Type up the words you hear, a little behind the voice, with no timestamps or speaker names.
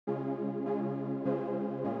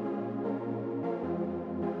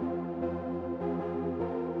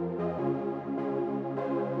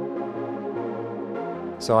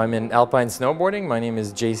So I'm in Alpine Snowboarding. My name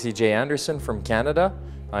is Jasey-Jay Anderson from Canada.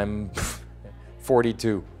 I'm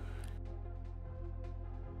 42.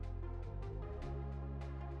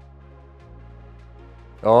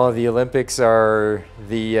 Oh, the Olympics are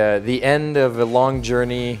the end of a long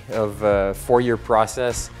journey of a 4-year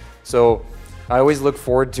process. So I always look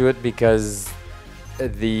forward to it because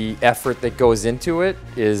the effort that goes into it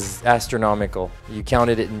is astronomical. You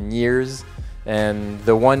counted it in years, and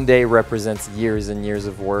the one day represents years and years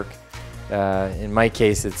of work. In my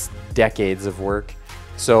case, it's decades of work.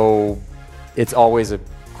 So it's always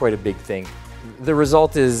quite a big thing. The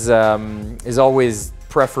result is always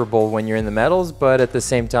preferable when you're in the medals, but at the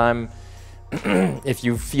same time, if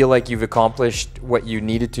you feel like you've accomplished what you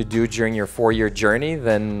needed to do during your 4-year journey,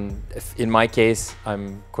 then in my case,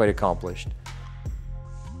 I'm quite accomplished.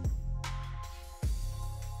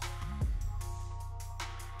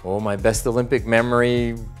 Oh, my best Olympic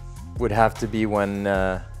memory would have to be when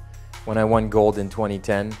I won gold in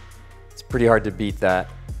 2010. It's pretty hard to beat that,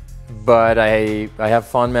 but I have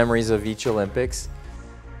fond memories of each Olympics.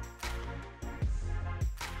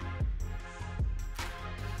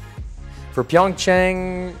 For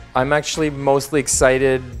PyeongChang, I'm actually mostly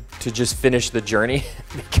excited to just finish the journey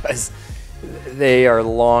because they are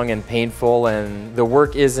long and painful, and the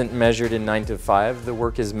work isn't measured in 9 to 5. The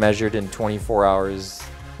work is measured in 24 hours,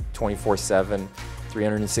 24/7,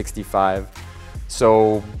 365.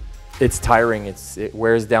 So it's tiring, it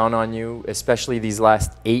wears down on you, especially these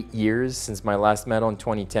last 8 years since my last medal in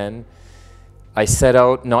 2010. I set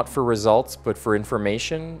out not for results, but for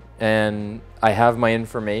information, and I have my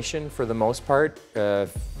information for the most part,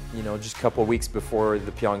 you know, just a couple of weeks before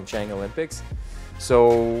the PyeongChang Olympics.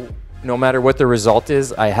 So no matter what the result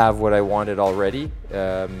is, I have what I wanted already,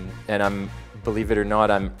 and believe it or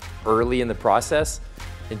not, I'm early in the process.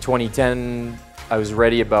 In 2010, I was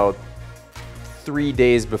ready about 3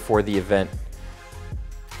 days before the event.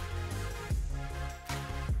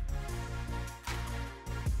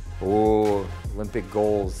 Oh, Olympic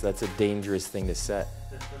goals, that's a dangerous thing to set.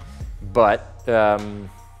 But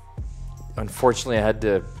unfortunately, I had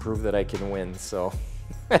to prove that I can win, so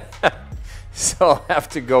so I'll have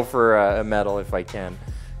to go for a medal if I can.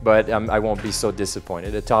 But I won't be so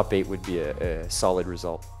disappointed. A top 8 would be a solid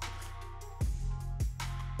result.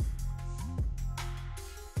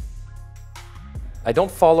 I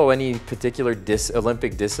don't follow any particular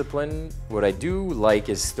Olympic discipline. What I do like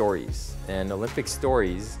is stories, and Olympic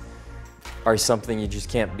stories are something you just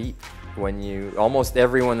can't beat. Almost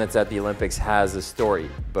everyone that's at the Olympics has a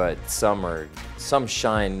story, but some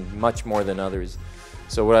shine much more than others.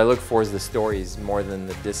 So what I look for is the stories more than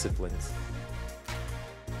the disciplines.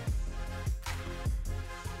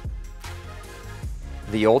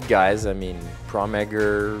 The old guys, I mean,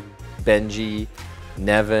 Promegger, Benji,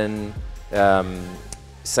 Nevin,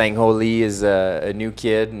 Sang-Ho Lee is a new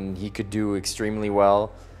kid, and he could do extremely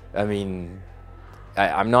well. I mean,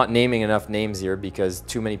 I'm not naming enough names here because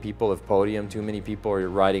too many people have podiumed, too many people are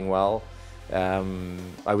riding well.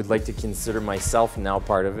 I would like to consider myself now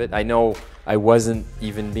part of it. I know I wasn't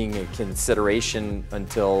even being a consideration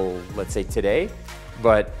until, let's say, today,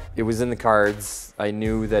 but it was in the cards. I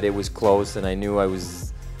knew that it was close, and I knew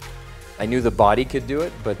the body could do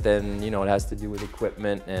it, but then, you know, it has to do with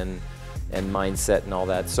equipment and mindset and all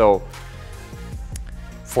that. So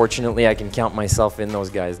fortunately, I can count myself in those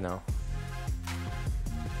guys now.